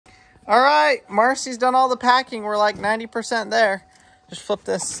All right, Marcy's done all the packing. We're like 90% there. Just flip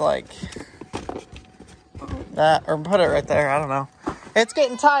this like that, or put it right there. I don't know. It's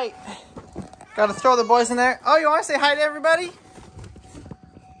getting tight. Got to throw the boys in there. Oh, you want to say hi to everybody?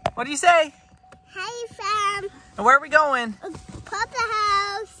 What do you say? Hi, fam. And where are we going? Papa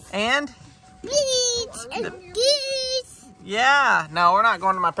house. And? Beach and geese. Yeah. No, we're not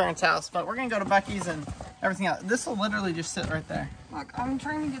going to my parents' house, but we're going to go to Bucky's and everything else. This will literally just sit right there. Look, I'm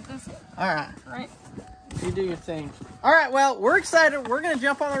trying to get this. All right. Right. You do your thing. All right, well, we're excited. We're going to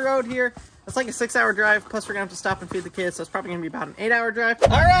jump on the road here. It's like a 6-hour drive, plus we're going to have to stop and feed the kids, so it's probably going to be about an 8-hour drive.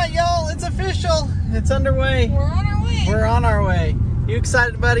 All right, y'all, it's official. It's underway. We're on our way. We're on our way. You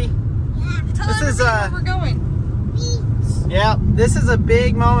excited, buddy? Yeah. Tell everybody where we're going. Beach. Yeah, this is a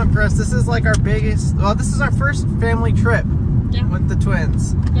big moment for us. This is like our biggest, well, this is our first family trip with the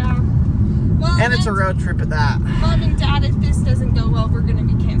twins. Yeah. Well, and it's a road trip at that. Mom and Dad, if this doesn't go well, we're going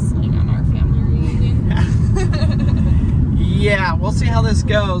to be canceling on our family reunion. Yeah, we'll see how this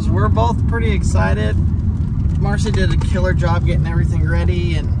goes. We're both pretty excited. Marcy did a killer job getting everything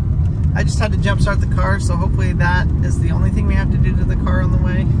ready, and I just had to jump start the car, so hopefully that is the only thing we have to do to the car on the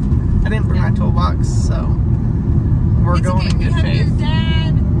way. I didn't bring my toolbox, so we're going in good faith. We have your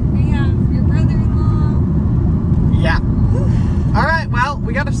dad, we have your brother-in-law. Yeah. All right, well,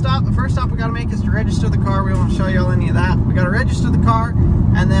 we got to stop. The first stop we got to make is to register the car. We won't show you all any of that. We got to register the car,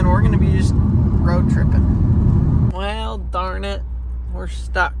 and then we're going to be just road tripping. Well, darn it. We're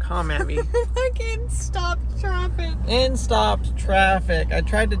stuck, huh, Abby? Fucking stopped traffic. In stopped traffic. I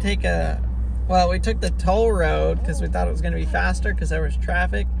tried to take we took the toll road because we thought it was going to be faster because there was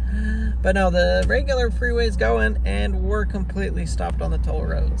traffic. But no, the regular freeway's going, and we're completely stopped on the toll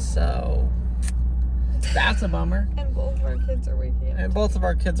road, so that's a bummer. And both of our kids are waking up. And both of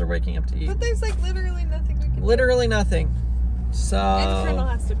our kids are waking up to eat. But there's like literally nothing we can do. Literally nothing. So. And Colonel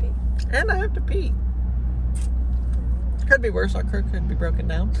has to pee. And I have to pee. Could be worse. Our car could be broken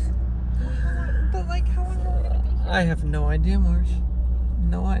down. But like, how long are we gonna be here? I have no idea, Marsh.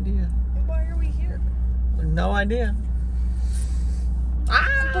 No idea. Why are we here? No idea.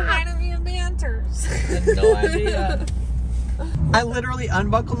 But why don't you have the answers? I have no idea. I literally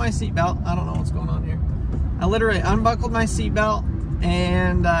unbuckled my seatbelt. I don't know what's going on here. I literally unbuckled my seatbelt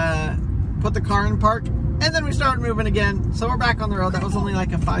and put the car in park, and then we started moving again. So we're back on the road. That was only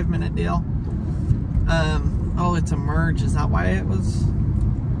like a 5-minute deal. Oh, it's a merge. Is that why it was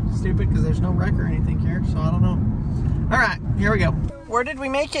stupid? Because there's no wreck or anything here, so I don't know. All right, here we go. Where did we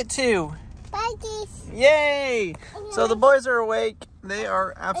make it to? Bucky's. Yay! So the boys are awake. They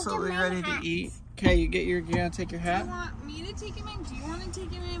are absolutely ready to eat. Okay, you gonna take your hat? Do you want me to take him in? Do you want to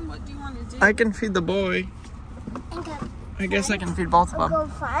take him in? What do you want to do? I can feed the boy. I guess I can feed both of them. Go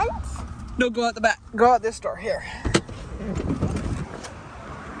front? No, go out the back. Go out this door. Here.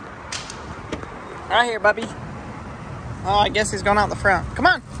 Right here, Bubby. Oh, I guess he's going out the front. Come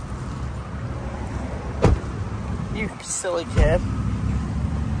on. You silly kid.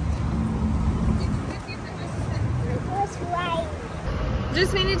 That's right.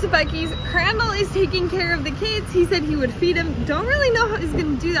 Just made it to Bucky's. Crandall is taking care of the kids. He said he would feed them. Don't really know how he's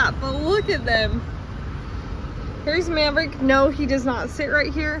going to do that, but look at them. Here's Maverick. No, he does not sit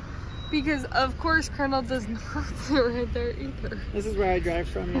right here because, of course, Crandall does not sit right there either. This is where I drive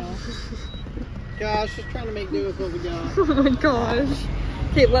from, y'all. Gosh, just trying to make do with what we got. Oh my gosh.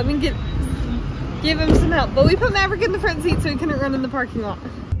 Okay, let me give him some help. But we put Maverick in the front seat so he couldn't run in the parking lot. Do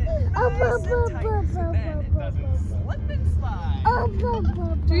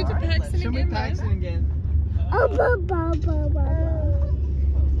you have to Paxton Show me again? Paxton again.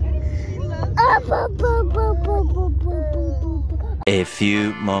 A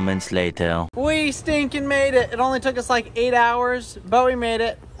few moments later. We stinking made it. It only took us like 8 hours, but we made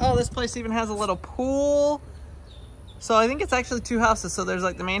it. Oh, this place even has a little pool. So I think it's actually 2 houses. So there's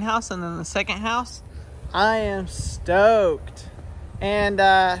like the main house and then the second house. I am stoked. And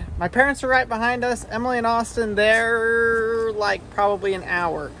my parents are right behind us. Emily and Austin, they're like probably an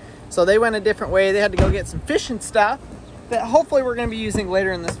hour. So they went a different way. They had to go get some fishing stuff that hopefully we're going to be using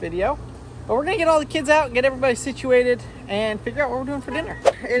later in this video. But we're going to get all the kids out and get everybody situated and figure out what we're doing for dinner.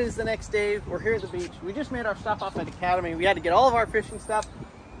 It is the next day. We're here at the beach. We just made our stop off at Academy. We had to get all of our fishing stuff.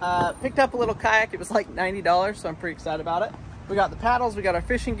 Picked up a little kayak. It was like $90, so I'm pretty excited about it. We got the paddles. We got our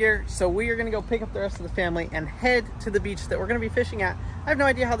fishing gear. So we are going to go pick up the rest of the family and head to the beach that we're going to be fishing at. I have no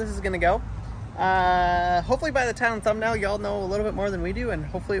idea how this is going to go. Hopefully by the title and thumbnail, y'all know a little bit more than we do, and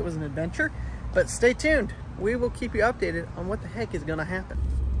hopefully it was an adventure. But stay tuned. We will keep you updated on what the heck is going to happen.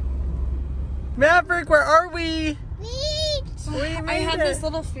 Maverick, where are we? Beach. I had this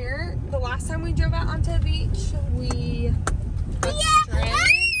little fear. The last time we drove out onto the beach, we got stranded.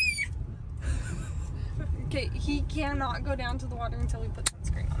 Okay, he cannot go down to the water until we put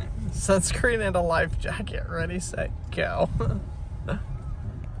sunscreen on it. Sunscreen and a life jacket. Ready, set, go.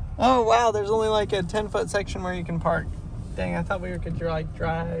 Oh wow, there's only like a 10-foot section where you can park. Dang, I thought we could like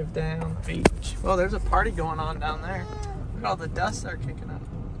drive down the beach. Well, there's a party going on down there. Look at all the dust they're kicking up.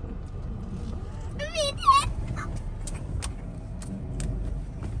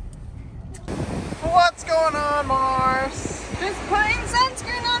 What's going on, Mars? Just putting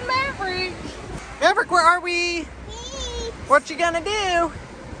sunscreen on Maverick. Maverick, where are we? What you gonna do?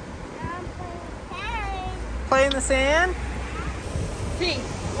 Play in the sand? See,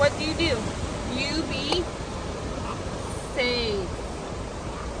 what do? You be safe.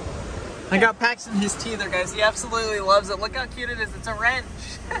 I got Paxton his teether, guys. He absolutely loves it. Look how cute it is. It's a wrench.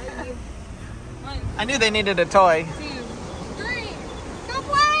 I knew they needed a toy. 2, 3, go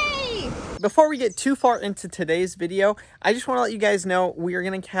play! Before we get too far into today's video, I just want to let you guys know we are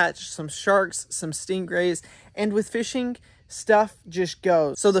going to catch some sharks, some stingrays, and with fishing, stuff just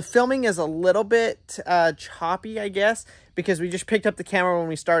goes. So the filming is a little bit choppy, I guess, because we just picked up the camera when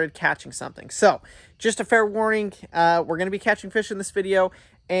we started catching something. So just a fair warning, we're going to be catching fish in this video,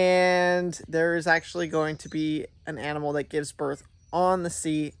 and there is actually going to be an animal that gives birth on the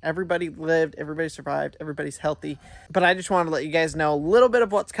sea. Everybody lived, everybody survived, everybody's healthy. But I just wanted to let you guys know a little bit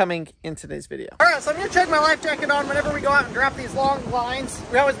of what's coming in today's video. All right, so I'm gonna check my life jacket on whenever we go out and drop these long lines.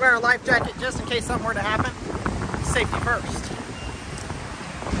 We always wear a life jacket just in case something were to happen. Safety first.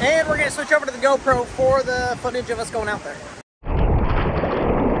 And we're gonna switch over to the GoPro for the footage of us going out there. So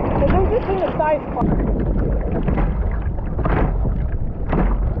we're just in the size part.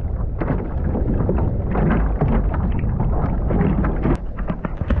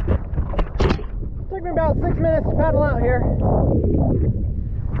 Took me about 6 minutes to paddle out here.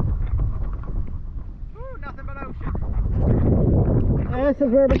 Ooh, nothing but ocean. And this is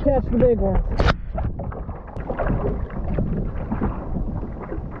where we catch the big ones.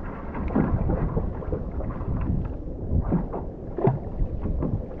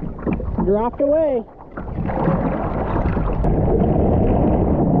 Dropped away.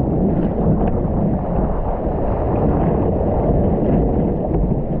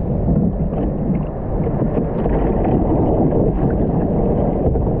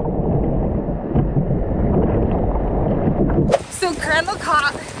 So Crandall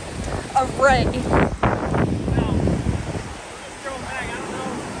caught a ray.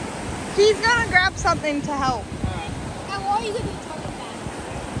 He's gonna grab something to help. And what are you going to do?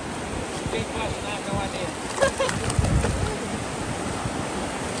 Big question, I have no idea.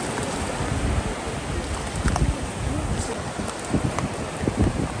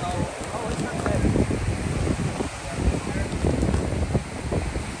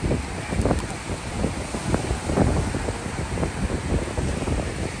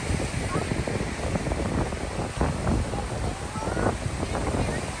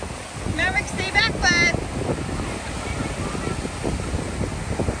 Maverick, stay back, bud.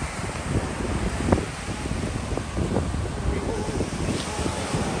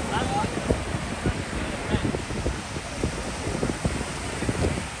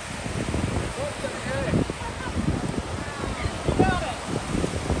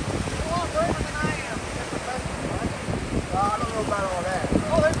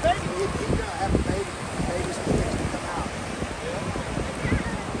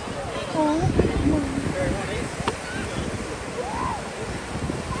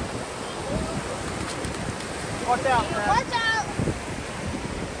 Watch out, man. Watch out!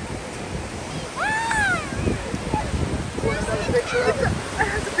 Another picture of it? I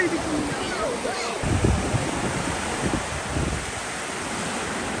have the baby coming out.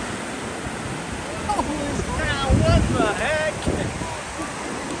 Holy cow, what the heck?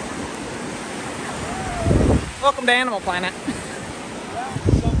 Welcome to Animal Planet.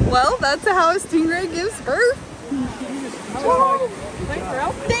 Well, that's how a stingray gives birth.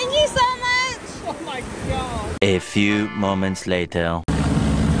 Thank you so much. Oh my god. A few moments later.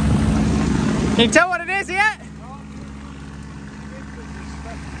 Can you tell what it is yet?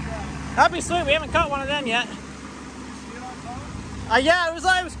 That'd be sweet. We haven't caught one of them yet. Yeah, it was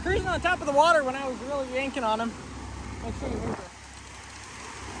like I was cruising on top of the water when I was really yanking on him. Make sure you move her.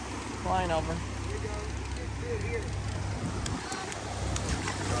 Flying over.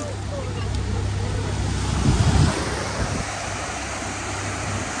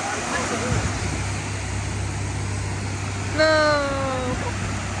 No.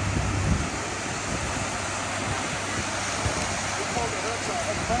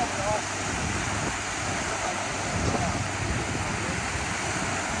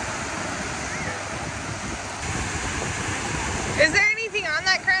 Is there anything on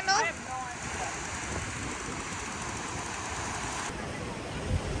that, Crandall?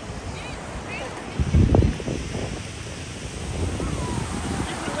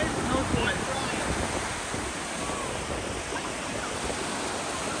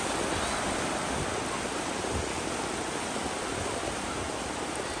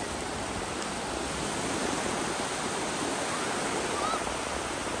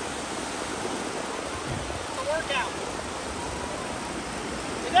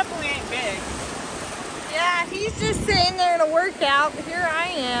 definitely ain't big. Yeah, he's just sitting there in a workout. Here I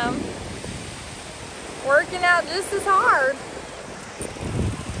am, working out just as hard.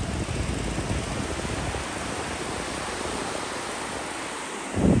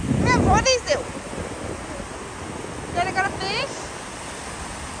 Man, what is it? Did I got a fish?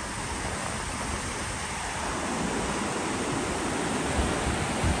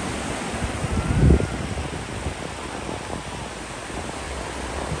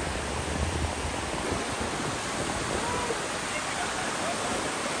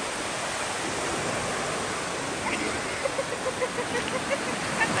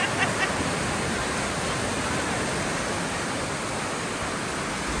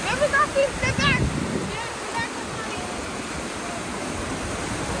 Step back!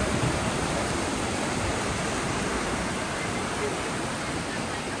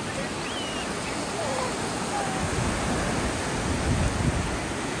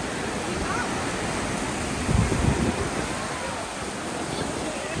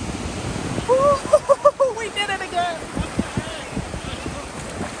 We did it again!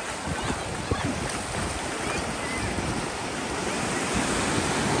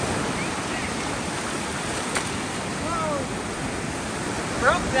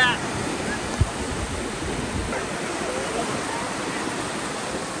 Broke that.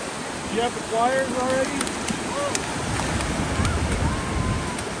 You have the pliers already?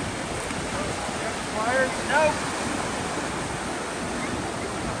 Pliers? Nope.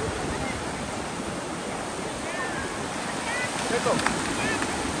 Pickle.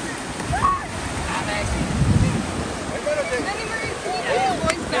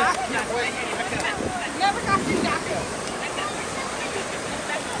 Never got your jacket.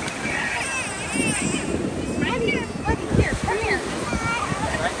 Buddy, here, come here.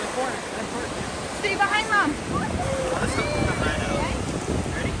 Right in the corner. Stay behind Mom.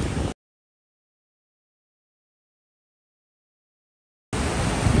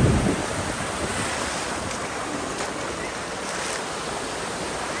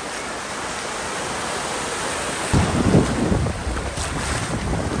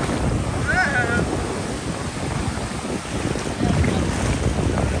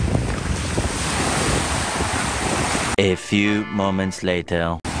 A few moments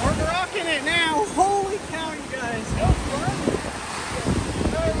later. We're rocking it now. Holy cow, you guys.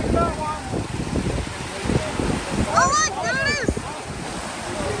 Oh, look, there it is.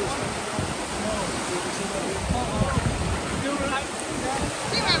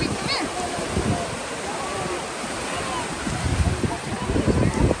 Hey, Abby, come here.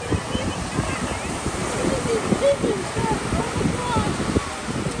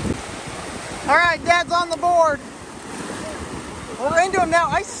 All right, Dad's on the board. We're into him now.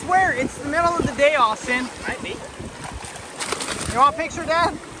 I swear, it's the middle of the day, Austin. Might be. You want a picture,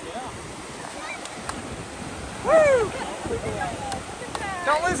 Dad? Yeah. Woo!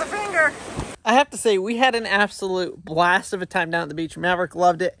 Don't lose a finger. I have to say, we had an absolute blast of a time down at the beach. Maverick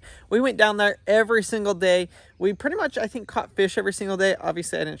loved it. We went down there every single day. We pretty much, I think, caught fish every single day.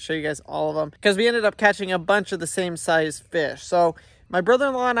 Obviously, I didn't show you guys all of them because we ended up catching a bunch of the same size fish. So my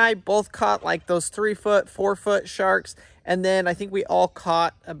brother-in-law and I both caught like those 3-foot, 4-foot sharks. And then I think we all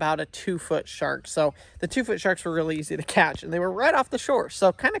caught about a 2-foot shark. So the 2-foot sharks were really easy to catch and they were right off the shore.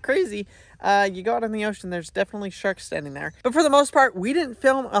 So kind of crazy. You go out in the ocean, there's definitely sharks standing there. But for the most part, we didn't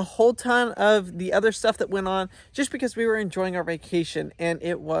film a whole ton of the other stuff that went on just because we were enjoying our vacation, and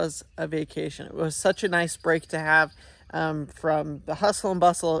it was a vacation. It was such a nice break to have from the hustle and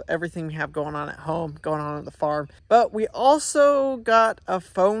bustle of everything we have going on at home, going on at the farm. But we also got a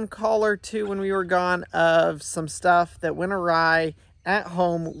phone call or two when we were gone of some stuff that went awry at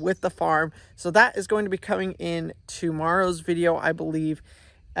home with the farm. So that is going to be coming in tomorrow's video, I believe.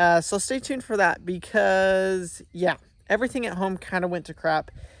 So stay tuned for that because, yeah, everything at home kind of went to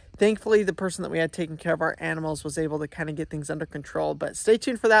crap. Thankfully, the person that we had taking care of our animals was able to kind of get things under control. But stay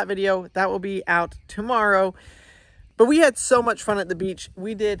tuned for that video. That will be out tomorrow. But we had so much fun at the beach.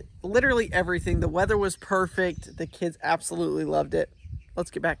 We did literally everything. The weather was perfect. The kids absolutely loved it.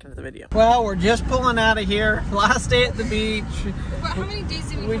 Let's get back into the video. Well, we're just pulling out of here. Last day at the beach. Well, how many days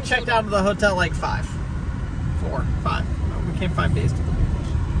did we checked out of the hotel like 5. 4, 5. We came 5 days to the beach.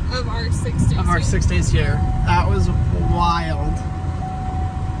 Of our 6 days. Of our 6 days here. That was wild.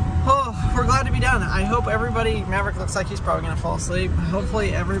 Oh, we're glad to be done. I hope everybody, Maverick looks like he's probably going to fall asleep.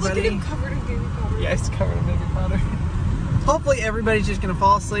 Hopefully everybody... Look at him covered in baby powder. Yeah, he's covered in baby powder. Hopefully everybody's just going to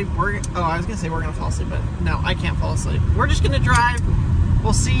fall asleep. I was going to say we're going to fall asleep, but no, I can't fall asleep. We're just going to drive.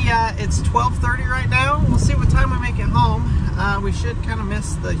 We'll see, it's 12:30 right now. We'll see what time we make it home. We should kind of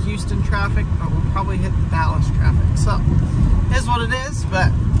miss the Houston traffic, but we'll probably hit the Dallas traffic. So, it is what it is,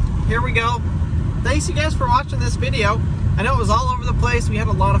 but here we go. Thanks you guys for watching this video. I know it was all over the place. We had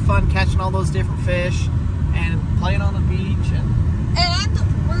a lot of fun catching all those different fish and playing on the beach.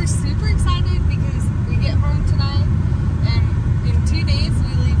 And we're super excited because we get home tonight, and in 2 days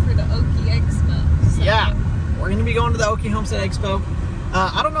we leave for the Okie Expo. So. Yeah, we're going to be going to the Okie Homestead Expo.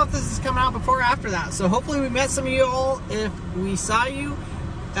 I don't know if this is coming out before or after that, so hopefully we met some of you all if we saw you.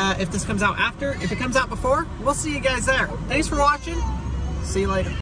 If this comes out after, if it comes out before, we'll see you guys there. Thanks for watching. See you later.